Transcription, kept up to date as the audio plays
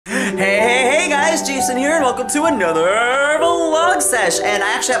Hey guys, Jason here and welcome to another vlog sesh. And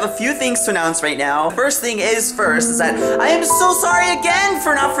I actually have a few things to announce right now. First thing is that I am so sorry again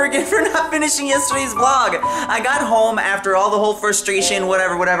for not finishing yesterday's vlog. I got home after all the whole frustration,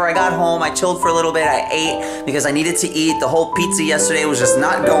 whatever. I got home, I chilled for a little bit, I ate because I needed to eat. The whole pizza yesterday was just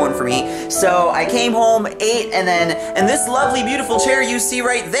not going for me. So I came home, ate, and then in this lovely, beautiful chair you see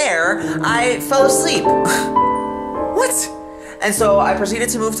right there, I fell asleep. What? And so I proceeded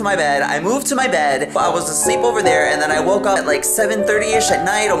to move to my bed. I moved to my bed. I was asleep over there, and then I woke up at like 7:30ish at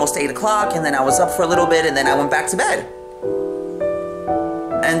night, almost 8 o'clock, and then I was up for a little bit, and then I went back to bed.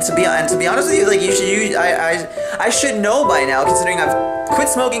 And to be honest with you, like I should know by now, considering I've quit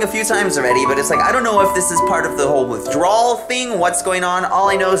smoking a few times already, but it's like, I don't know if this is part of the whole withdrawal thing, what's going on. All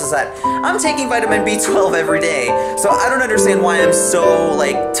I know is that I'm taking vitamin B12 every day, so I don't understand why I'm so,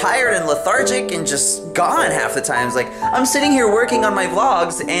 like, tired and lethargic and just gone half the times. Like, I'm sitting here working on my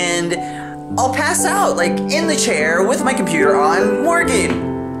vlogs, and I'll pass out, like, in the chair with my computer on, working.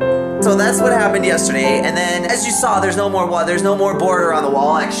 So that's what happened yesterday, and then as you saw, there's no more border on the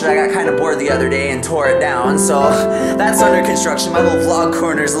wall. Actually, I got kind of bored the other day and tore it down, so that's under construction. My little vlog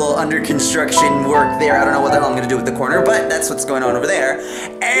corner is a little under construction work there. I don't know what the hell I'm gonna do with the corner, but that's what's going on over there.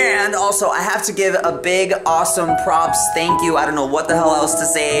 And also, I have to give a big, awesome props, thank you, I don't know what the hell else to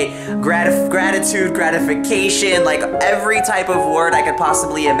say, gratitude, gratification, like every type of word I could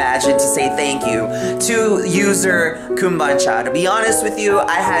possibly imagine to say thank you to user Kumbancha. To be honest with you,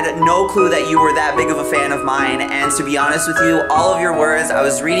 I had no clue that you were that big of a fan of mine, and to be honest with you, all of your words, I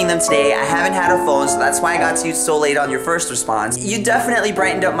was reading them today. I haven't had a phone, so that's why I got to you so late on your first response. You definitely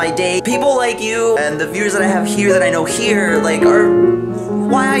brightened up my day. People like you and the viewers that I have here, that I know here, like, are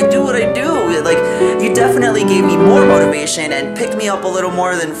why I do what I do. Like, you definitely gave me more motivation and picked me up a little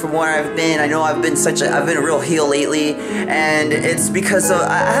more than from where I've been. I know I've been a real heel lately, and it's because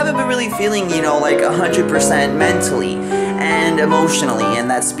I haven't been really feeling, you know, like 100% mentally and emotionally, and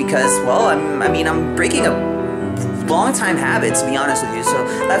that's because, well, I'm breaking a long-time habit, to be honest with you, so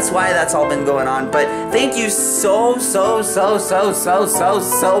that's why that's all been going on. But thank you so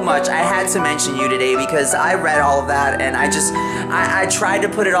much. I had to mention you today because I read all of that, and I tried to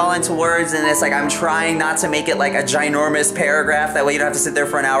put it all into words, and it's like I'm trying not to make it like a ginormous paragraph, that way you don't have to sit there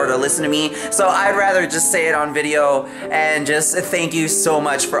for an hour to listen to me, so I'd rather just say it on video. And just thank you so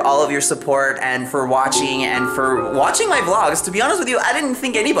much for all of your support and for watching my vlogs. To be honest with you, I didn't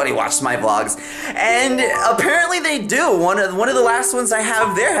think anybody watched my vlogs, and apparently they do. One of the last ones I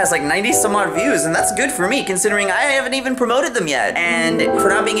have there has like 90 some odd views, and that's good for me considering I haven't even promoted them yet. And for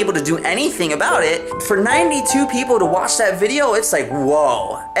not being able to do anything about it, for 92 people to watch that video, it's like,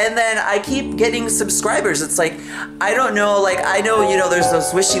 whoa. And then I keep getting subscribers. It's like, I don't know, like, I know, you know, there's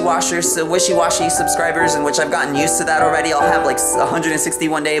those wishy-washy subscribers, in which I've gotten used to that already. I'll have like 160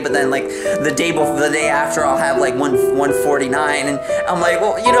 one day, but then like the day after I'll have like 149, and I'm like,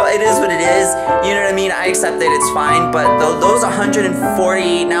 well, you know, it is what it is. You know what I mean? I accept that it's fine. But those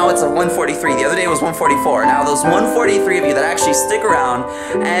 140, now it's a 143. The other day was 144. Now those 143 of you that actually stick around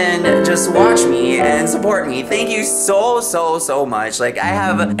and just watch me and support me, thank you so much. Like, I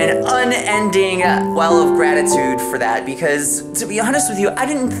have an unending well of gratitude for that, because to be honest with you, I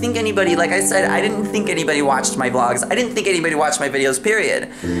didn't think anybody, like I said, I didn't think anybody watched my vlogs. I didn't think anybody watched my videos, period.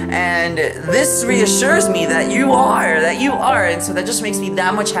 And this reassures me that you are, and so that just makes me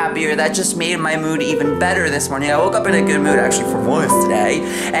that much happier. That just made my mood even better this morning. I woke up in a good mood, actually, for once today,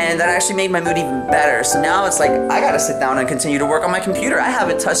 and that actually made my mood even better. So now it's like, I gotta sit down and continue to work on my computer. I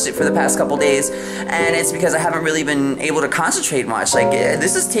haven't touched it for the past couple days, and it's because I haven't really been able to concentrate much. Like,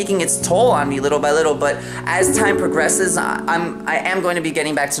 this is taking its toll on me little by little, but as time progresses, I am going to be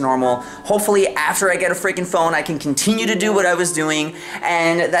getting back to normal. Hopefully, after I get a freaking phone, I can continue to do what I was doing,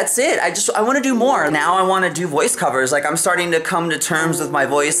 and that's it. I want to do more. Now I want to do voice covers. Like, I'm starting to come to terms with my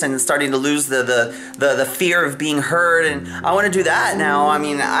voice and starting to lose the fear of being heard, and I want to do that now. I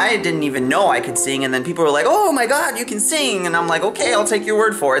mean, I didn't even know I could sing, and then people were like, oh my god, you can sing, and I'm like, okay, I'll take your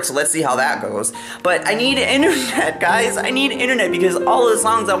word for it, so let's see how that goes. But I need internet, guys. I need internet, because all the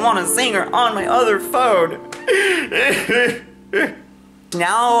songs I want to sing are on my other phone.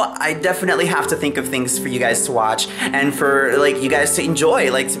 Now, I definitely have to think of things for you guys to watch, and for, like, you guys to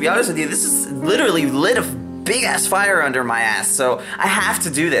enjoy. Like, to be honest with you, this is literally lit a big ass fire under my ass. So I have to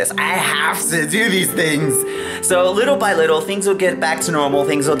do this. I have to do these things. So little by little, things will get back to normal.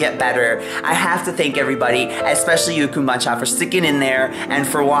 Things will get better. I have to thank everybody, especially you, Kumbancha, for sticking in there and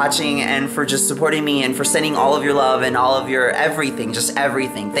for watching and for just supporting me and for sending all of your love and all of your everything, just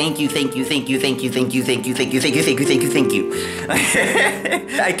everything. Thank you, thank you, thank you, thank you, thank you, thank you, thank you, thank you, thank you, thank you, thank you.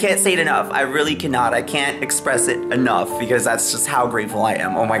 I can't say it enough. I really cannot. I can't express it enough because that's just how grateful I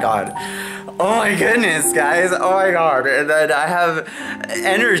am. Oh my God. Oh my goodness, guys. Oh my God. And then I have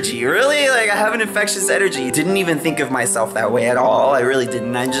energy. Really? Like, I have an infectious energy. Didn't even think of myself that way at all. I really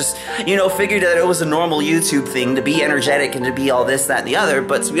didn't. I just, you know, figured that it was a normal YouTube thing to be energetic and to be all this, that, and the other.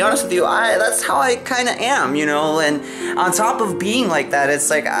 But to be honest with you, that's how I kind of am, you know? And on top of being like that,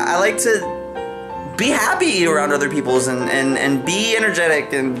 it's like, I like to be happy around other people's and be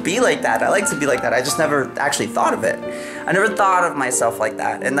energetic and be like that. I like to be like that. I just never actually thought of it. I never thought of myself like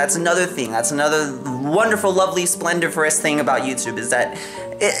that. And that's another thing. That's another wonderful, lovely, splendiferous thing about YouTube is that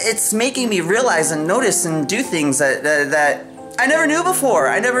it's making me realize and notice and do things that I never knew before.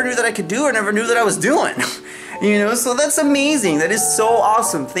 I never knew that I could do or never knew that I was doing. You know, so that's amazing. That is so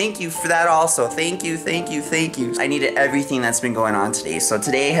awesome. Thank you for that also. Thank you, thank you, thank you. I needed everything that's been going on today. So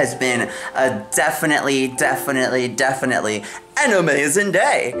today has been a definitely an amazing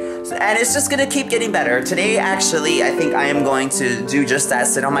day. And it's just gonna keep getting better. Today, actually, I think I am going to do just that,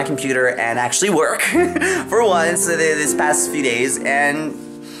 sit on my computer and actually work for once this past few days. And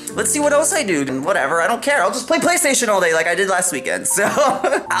let's see what else I do. And whatever, I don't care. I'll just play PlayStation all day like I did last weekend. So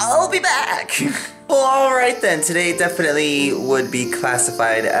I'll be back. Well, alright then, today definitely would be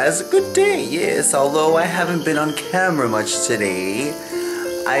classified as a good day, yes, although I haven't been on camera much today.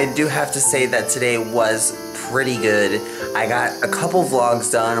 I do have to say that today was pretty good. I got a couple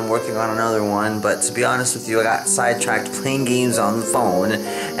vlogs done, I'm working on another one, but to be honest with you, I got sidetracked playing games on the phone,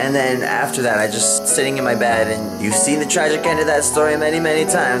 and then after that, I just sitting in my bed, and you've seen the tragic end of that story many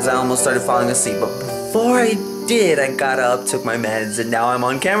times. I almost started falling asleep, but before I did, I got up, took my meds, and now I'm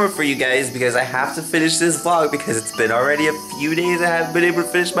on camera for you guys because I have to finish this vlog because it's been already a few days I haven't been able to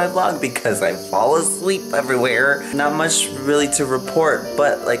finish my vlog because I fall asleep everywhere. Not much really to report,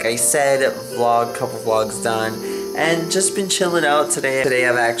 but like I said, couple vlogs done, and just been chilling out today. Today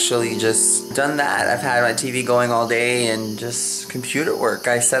I've actually just done that. I've had my TV going all day and just computer work.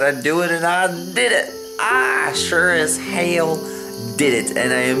 I said I'd do it and I did it. Sure as hell did it,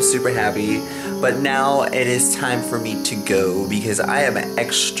 and I am super happy. But now it is time for me to go because I am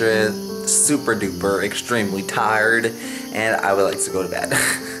extra super duper extremely tired and I would like to go to bed.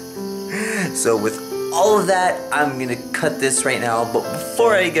 So with all of that, I'm gonna cut this right now, but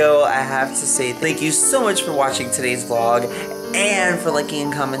before I go, I have to say thank you so much for watching today's vlog and for liking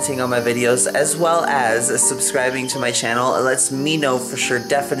and commenting on my videos, as well as subscribing to my channel. It lets me know for sure,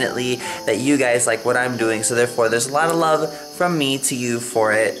 definitely, that you guys like what I'm doing, so therefore there's a lot of love from me to you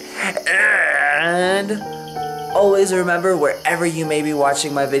for it. And always remember, wherever you may be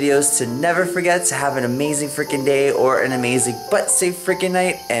watching my videos, to never forget to have an amazing freaking day or an amazing but safe freaking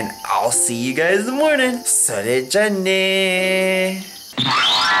night, and I'll see you guys in the morning. Sore jane.